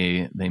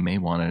they may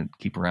want to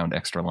keep around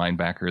extra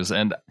linebackers.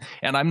 And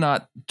I'm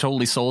not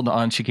totally sold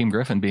on Shaquem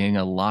Griffin being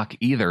a lock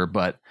either,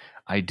 but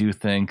I do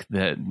think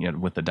that,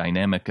 with the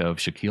dynamic of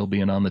Shaquille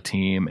being on the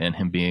team and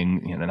him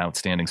being an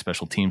outstanding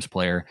special teams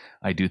player,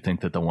 I do think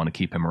that they'll want to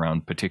keep him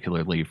around,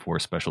 particularly for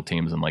special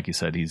teams. And like you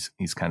said, he's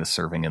kind of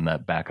serving in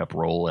that backup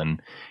role.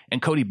 And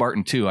Cody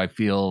Barton too, I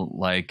feel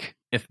like,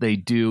 if they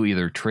do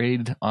either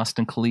trade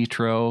Austin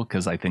Calitro,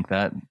 because I think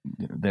that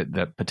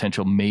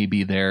potential may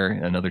be there,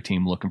 another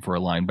team looking for a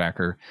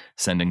linebacker,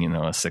 sending, a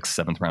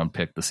 6th, 7th round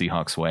pick the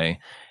Seahawks way.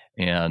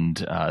 And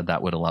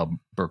that would allow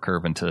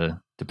Burr-Kirven to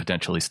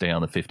potentially stay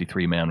on the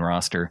 53-man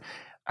roster.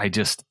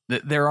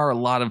 There are a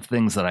lot of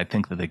things that I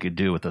think that they could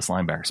do with this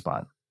linebacker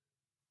spot.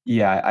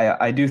 Yeah,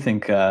 I do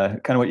think kind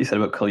of what you said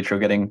about Calitro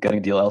getting a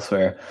deal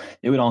elsewhere,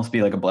 it would almost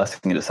be like a blessing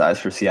in disguise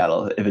for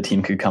Seattle if a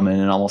team could come in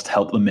and almost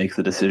help them make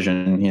the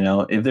decision.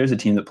 If there's a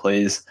team that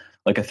plays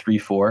like a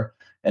 3-4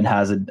 and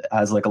has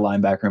like a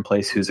linebacker in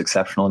place who's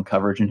exceptional in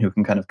coverage and who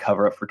can kind of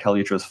cover up for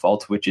Calitro's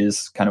faults, which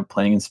is kind of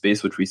playing in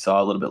space, which we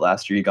saw a little bit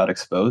last year. He got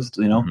exposed,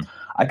 Mm-hmm.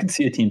 I could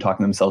see a team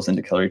talking themselves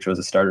into Calitro as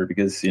a starter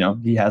because,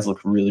 he has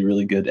looked really,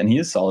 really good and he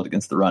is solid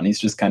against the run. He's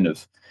just kind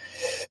of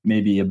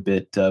maybe a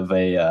bit of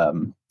a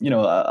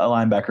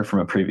linebacker from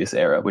a previous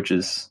era, which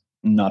is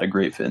not a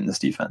great fit in this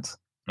defense.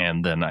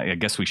 And then I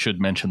guess we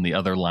should mention the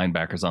other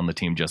linebackers on the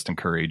team: Justin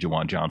Curry,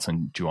 Juwan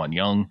Johnson, Juwan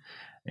Young,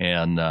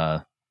 and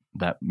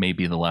that may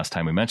be the last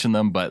time we mention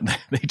them, but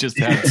they just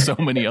have so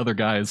many other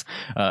guys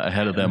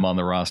ahead of them on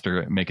the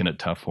roster, making it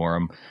tough for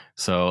them.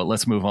 So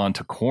let's move on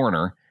to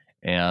corner.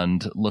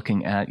 And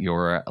looking at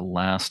your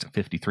last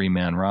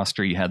 53-man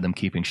roster, you had them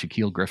keeping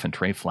Shaquille Griffin,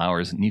 Trey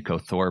Flowers, Nico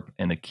Thorpe,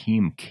 and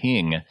Akeem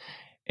King.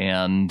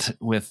 And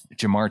with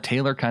Jamar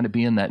Taylor kind of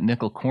being that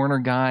nickel corner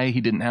guy,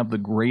 he didn't have the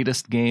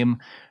greatest game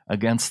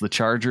against the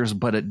Chargers,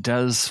 but it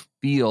does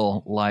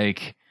feel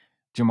like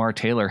Jamar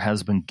Taylor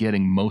has been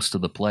getting most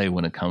of the play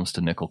when it comes to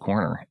nickel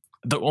corner.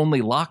 The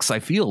only locks I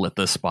feel at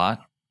this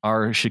spot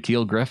are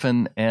Shaquille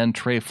Griffin and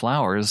Trey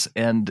Flowers,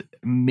 and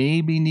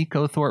maybe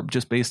Nico Thorpe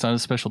just based on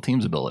his special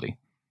teams ability.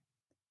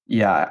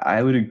 Yeah,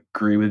 I would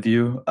agree with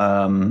you.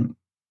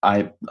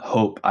 I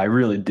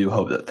really do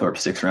hope that Thorpe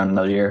sticks around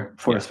another year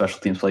for a special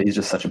teams play. He's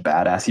just such a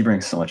badass. He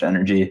brings so much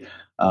energy.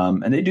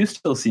 And they do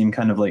still seem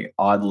kind of like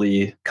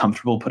oddly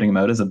comfortable putting him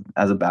out as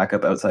a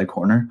backup outside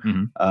corner,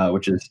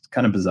 which is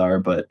kind of bizarre,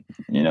 but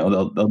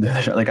they'll do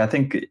that. Like I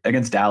think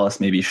against Dallas,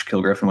 maybe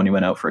Shaquille Griffin, when he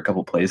went out for a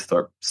couple plays,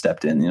 Thorpe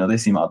stepped in. They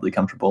seem oddly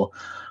comfortable.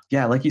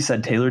 Yeah, like you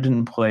said, Taylor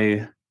didn't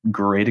play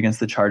great against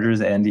the Chargers,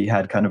 and he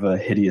had kind of a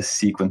hideous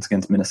sequence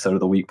against Minnesota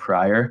the week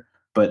prior.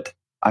 But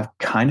I've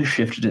kind of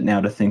shifted it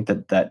now to think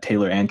that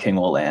Taylor and King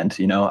will land.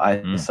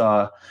 I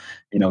saw,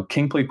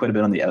 King played quite a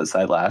bit on the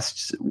outside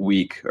last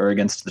week or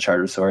against the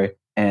Chargers, sorry.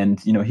 And,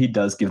 he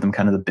does give them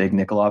kind of the big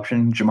nickel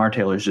option. Jamar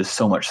Taylor is just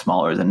so much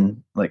smaller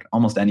than like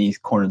almost any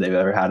corner they've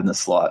ever had in the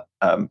slot.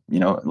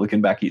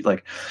 Looking back,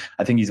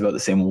 I think he's about the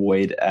same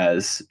weight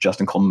as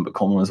Justin Coleman, but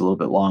Coleman was a little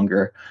bit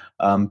longer.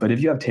 But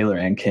if you have Taylor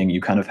and King, you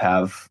kind of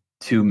have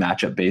two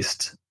matchup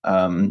based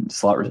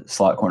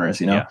slot corners,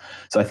 you know. Yeah.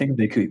 So I think if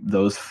they could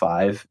those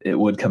five, it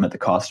would come at the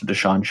cost of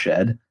Deshaun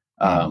Shed.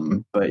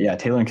 But yeah,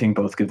 Taylor and King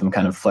both give them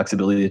kind of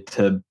flexibility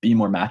to be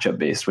more matchup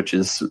based, which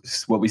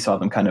is what we saw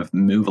them kind of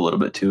move a little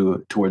bit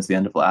towards the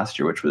end of last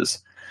year, which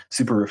was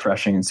super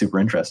refreshing and super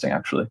interesting,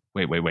 actually.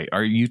 Wait.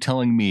 Are you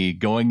telling me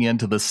going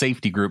into the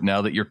safety group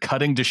now that you're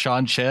cutting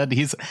Deshaun Shed?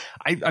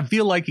 I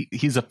feel like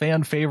he's a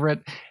fan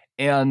favorite,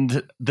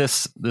 and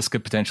this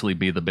could potentially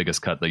be the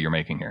biggest cut that you're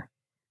making here.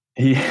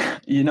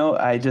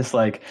 I just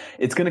like,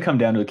 it's going to come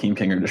down to Akeem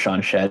King or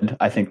Deshaun Shed.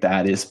 I think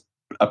that is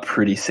a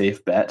pretty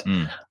safe bet.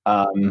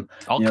 I'll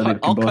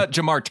cut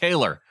Jamar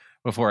Taylor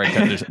before I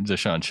cut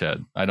Deshaun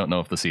Shed. I don't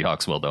know if the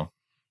Seahawks will, though.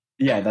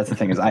 Yeah, that's the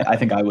thing is I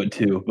think I would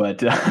too,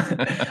 but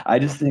I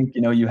just think,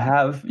 you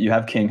have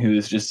King,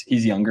 who's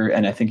he's younger,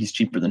 and I think he's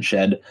cheaper than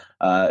Shed.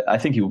 I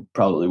think he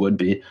probably would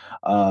be.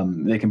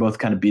 They can both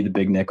kind of be the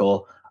big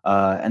nickel.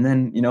 And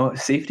then,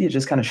 safety, it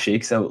just kind of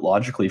shakes out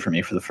logically for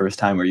me for the first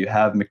time, where you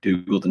have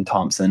McDougald and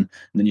Thompson, and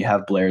then you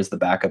have Blair as the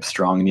backup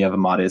strong, and you have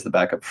Amade as the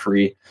backup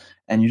free.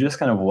 And you just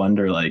kind of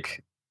wonder,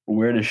 like,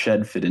 where does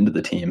Shed fit into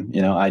the team?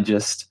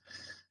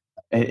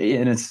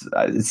 And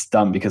it's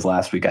dumb because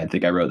last week I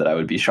think I wrote that I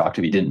would be shocked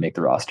if he didn't make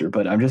the roster,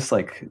 but I'm just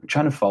like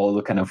trying to follow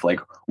the kind of like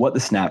what the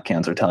snap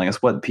counts are telling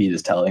us, what Pete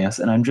is telling us.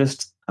 And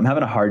I'm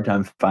having a hard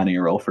time finding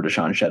a role for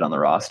Deshaun Shed on the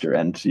roster.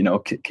 And,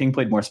 King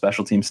played more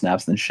special team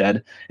snaps than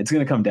Shed. It's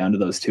going to come down to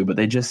those two, but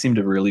they just seem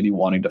to really be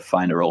wanting to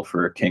find a role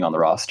for King on the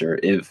roster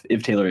if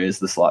Taylor is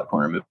the slot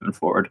corner moving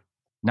forward.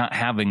 Not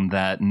having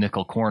that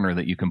nickel corner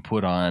that you can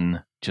put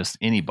on just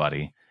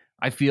anybody.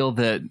 I feel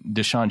that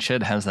Deshaun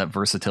Shed has that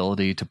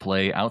versatility to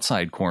play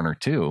outside corner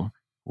too,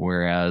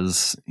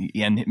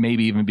 and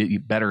maybe even be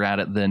better at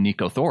it than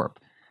Nico Thorpe.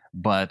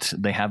 But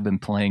they have been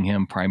playing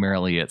him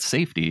primarily at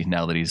safety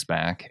now that he's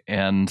back,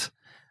 and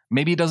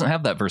maybe he doesn't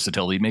have that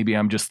versatility. Maybe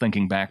I'm just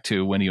thinking back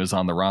to when he was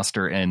on the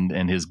roster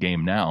and his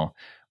game now.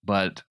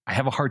 But I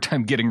have a hard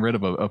time getting rid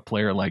of a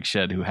player like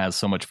Shed who has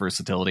so much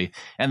versatility,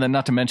 and then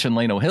not to mention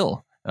Lano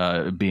Hill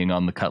being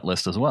on the cut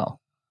list as well.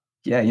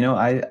 Yeah,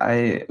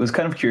 I was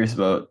kind of curious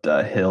about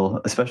Hill,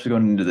 especially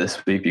going into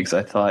this week, because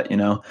I thought,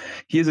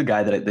 he's a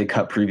guy that they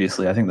cut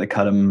previously. I think they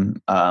cut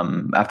him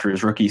after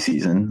his rookie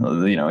season.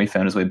 He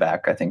found his way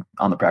back, I think,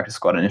 on the practice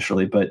squad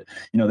initially. But,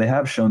 they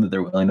have shown that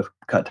they're willing to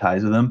cut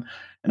ties with him.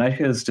 And I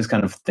was just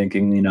kind of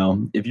thinking,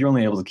 if you're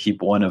only able to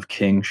keep one of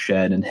King,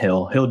 Shed, and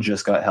Hill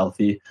just got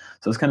healthy.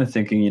 So I was kind of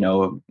thinking,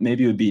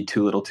 maybe it would be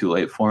too little too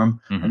late for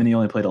him. Mm-hmm. And then he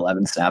only played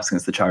 11 snaps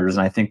against the Chargers.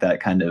 And I think that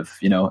kind of,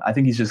 I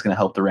think he's just going to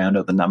help to round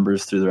out the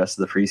numbers through the rest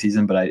of the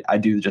preseason. But I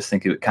do just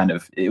think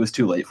it was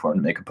too late for him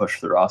to make a push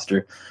for the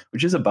roster,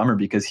 which is a bummer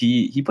because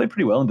he played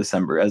pretty well in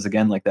December as,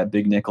 again, like that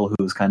big nickel who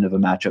was kind of a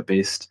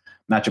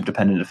matchup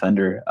dependent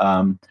defender.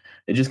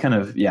 It just kind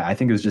of, I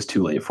think it was just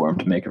too late for him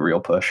to make a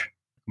real push.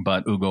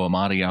 But Ugo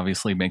Amadi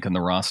obviously making the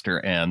roster,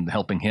 and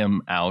helping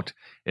him out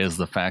is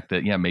the fact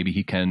that, maybe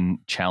he can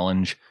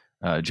challenge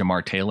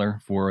Jamar Taylor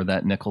for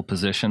that nickel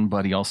position,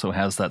 but he also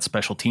has that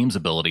special teams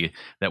ability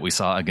that we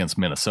saw against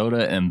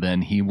Minnesota. And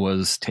then he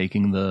was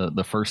taking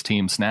the first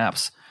team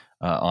snaps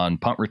on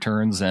punt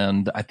returns.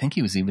 And I think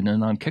he was even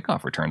in on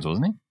kickoff returns,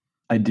 wasn't he?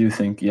 I do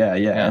think, yeah.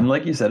 And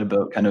like you said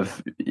about kind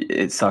of,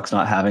 it sucks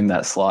not having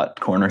that slot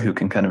corner who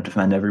can kind of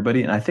defend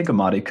everybody. And I think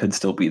Amadi could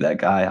still be that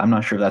guy. I'm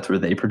not sure if that's where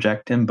they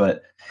project him,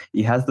 but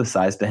he has the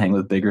size to hang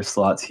with bigger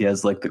slots. He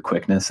has like the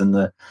quickness and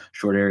the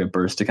short area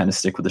burst to kind of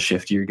stick with the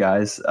shiftier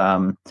guys.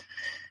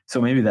 So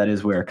maybe that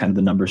is where kind of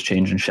the numbers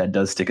change and Shed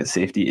does stick at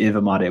safety. If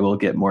Amadi will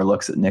get more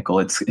looks at nickel,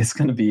 it's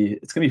going to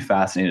be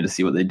fascinating to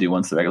see what they do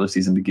once the regular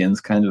season begins.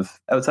 Kind of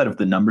outside of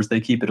the numbers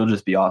they keep, it'll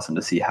just be awesome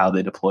to see how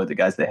they deploy the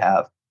guys they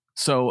have.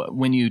 So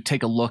when you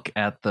take a look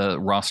at the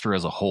roster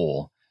as a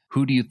whole,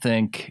 who do you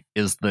think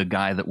is the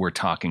guy that we're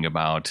talking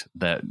about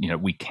that,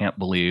 we can't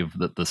believe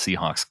that the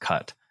Seahawks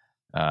cut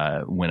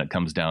when it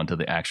comes down to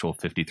the actual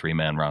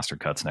 53-man roster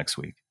cuts next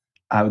week?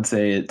 I would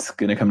say it's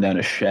going to come down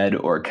to Shed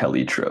or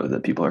Kelitro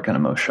that people are kind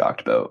of most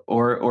shocked about,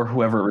 or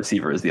whoever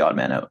receiver is the odd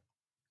man out.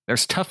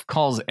 There's tough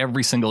calls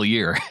every single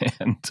year.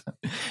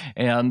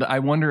 And I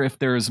wonder if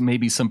there's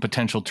maybe some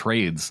potential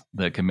trades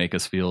that can make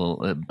us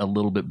feel a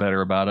little bit better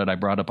about it. I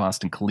brought up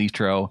Austin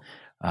Kelitro,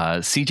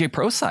 CJ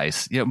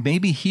Prosise.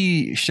 Maybe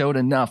he showed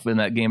enough in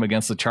that game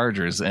against the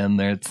Chargers, and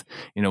that's,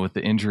 with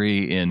the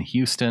injury in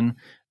Houston,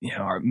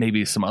 or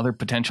maybe some other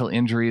potential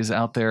injuries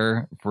out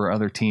there for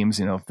other teams.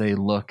 If they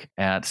look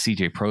at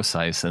CJ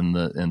Prosise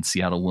and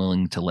Seattle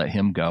willing to let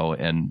him go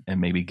and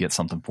maybe get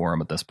something for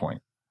him at this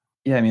point.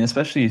 Yeah, I mean,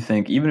 especially you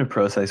think even if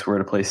Prosise were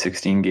to play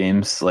 16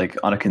 games like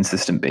on a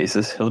consistent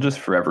basis, he'll just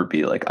forever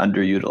be like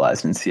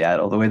underutilized in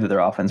Seattle. The way that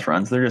their offense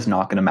runs, they're just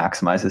not going to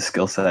maximize his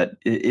skill set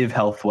if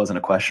health wasn't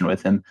a question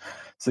with him.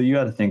 So you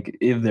got to think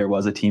if there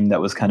was a team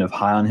that was kind of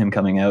high on him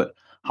coming out,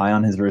 high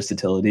on his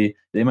versatility,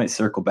 they might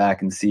circle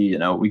back and see,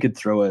 we could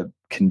throw a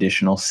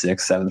conditional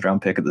 6th, 7th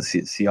round pick at the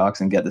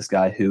Seahawks and get this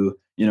guy who,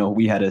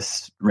 we had a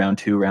round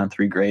 2, round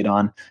 3 grade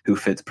on who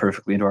fits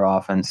perfectly into our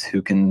offense,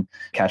 who can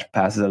catch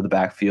passes out of the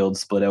backfield,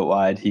 split out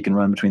wide. He can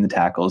run between the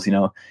tackles.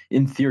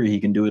 In theory, he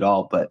can do it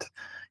all, but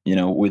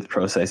with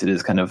Prosise, it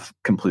is kind of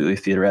completely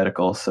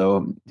theoretical.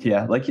 So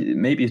yeah, like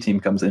maybe a team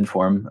comes in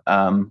for him,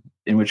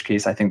 in which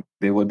case I think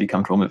they would be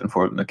comfortable moving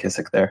forward with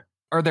McKissic there.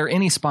 Are there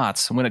any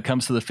spots when it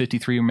comes to the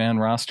 53-man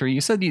roster? You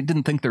said you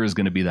didn't think there was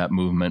going to be that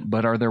movement,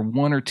 but are there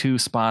one or two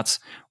spots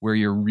where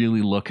you're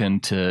really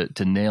looking to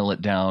nail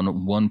it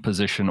down, one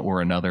position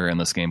or another in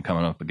this game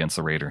coming up against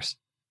the Raiders?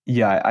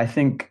 Yeah, I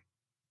think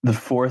the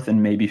 4th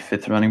and maybe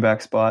 5th running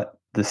back spot,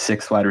 the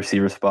 6th wide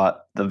receiver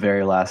spot, the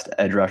very last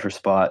edge rusher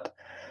spot,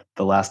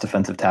 the last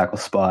defensive tackle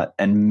spot,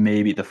 and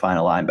maybe the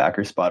final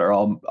linebacker spot are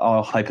all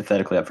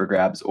hypothetically up for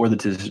grabs, or the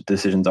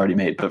decision's already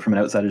made. But from an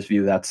outsider's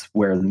view, that's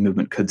where the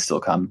movement could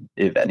still come,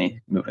 if any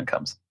movement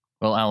comes.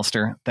 Well,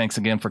 Alistair, thanks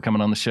again for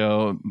coming on the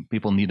show.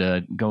 People need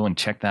to go and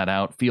check that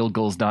out.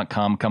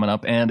 Fieldgoals.com coming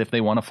up. And if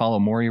they want to follow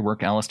more of your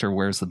work, Alistair,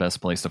 where's the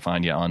best place to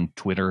find you on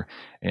Twitter?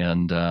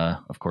 And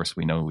of course,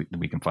 we know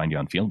we can find you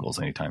on Field Goals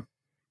anytime.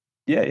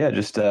 Yeah.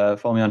 Just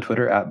follow me on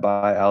Twitter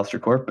 @by Alistair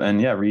Corp. And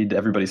yeah, read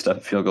everybody's stuff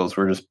at Field Goals.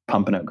 We're just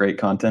pumping out great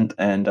content,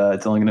 and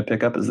it's only going to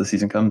pick up as the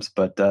season comes.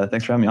 But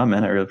thanks for having me on,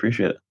 man. I really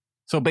appreciate it.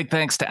 So big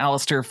thanks to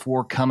Alistair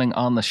for coming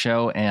on the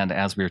show. And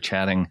as we were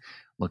chatting,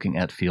 looking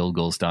at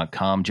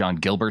fieldgoals.com, John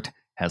Gilbert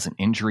has an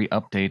injury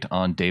update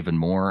on David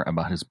Moore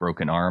about his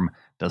broken arm.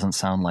 Doesn't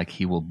sound like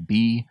he will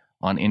be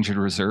on injured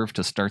reserve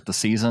to start the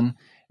season,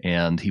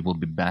 and he will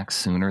be back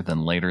sooner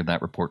than later.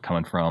 That report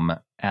coming from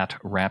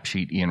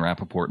 @RapSheet Ian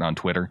Rappaport on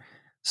Twitter.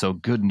 So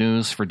good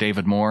news for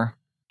David Moore.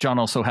 John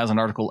also has an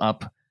article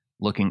up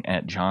looking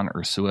at John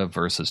Ursua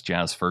versus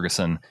Jazz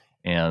Ferguson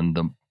and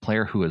the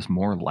player who is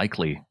more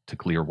likely to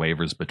clear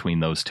waivers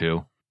between those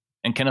two.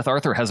 And Kenneth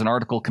Arthur has an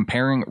article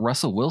comparing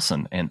Russell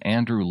Wilson and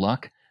Andrew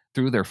Luck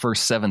through their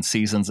first 7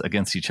 seasons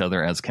against each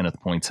other. As Kenneth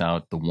points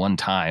out, the one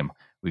time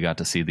we got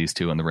to see these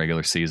two in the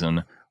regular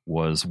season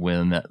was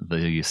when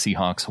the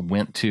Seahawks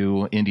went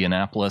to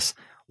Indianapolis,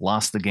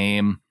 lost the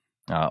game,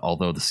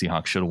 although the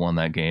Seahawks should have won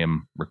that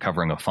game,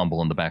 recovering a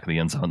fumble in the back of the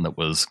end zone that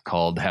was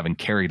called having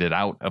carried it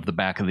out of the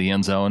back of the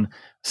end zone.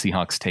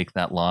 Seahawks take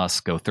that loss,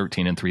 go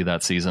 13-3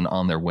 that season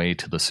on their way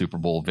to the Super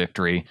Bowl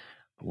victory.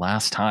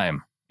 Last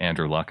time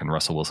Andrew Luck and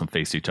Russell Wilson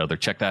faced each other.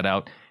 Check that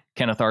out.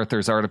 Kenneth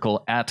Arthur's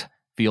article at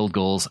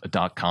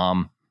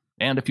fieldgoals.com.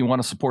 And if you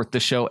want to support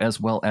this show as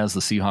well as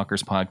the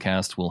Seahawkers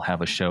podcast, we'll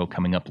have a show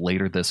coming up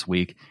later this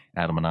week.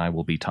 Adam and I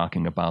will be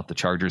talking about the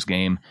Chargers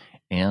game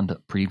and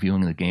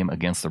previewing the game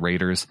against the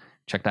Raiders.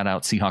 Check that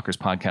out,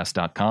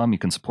 SeahawkersPodcast.com. You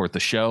can support the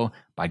show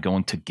by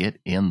going to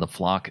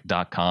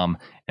getintheflock.com,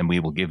 and we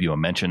will give you a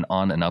mention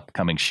on an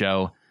upcoming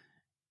show.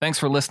 Thanks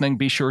for listening.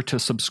 Be sure to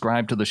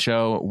subscribe to the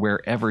show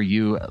wherever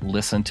you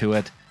listen to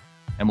it,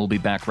 and we'll be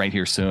back right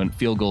here soon.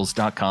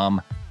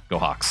 Fieldgoals.com. Go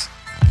Hawks.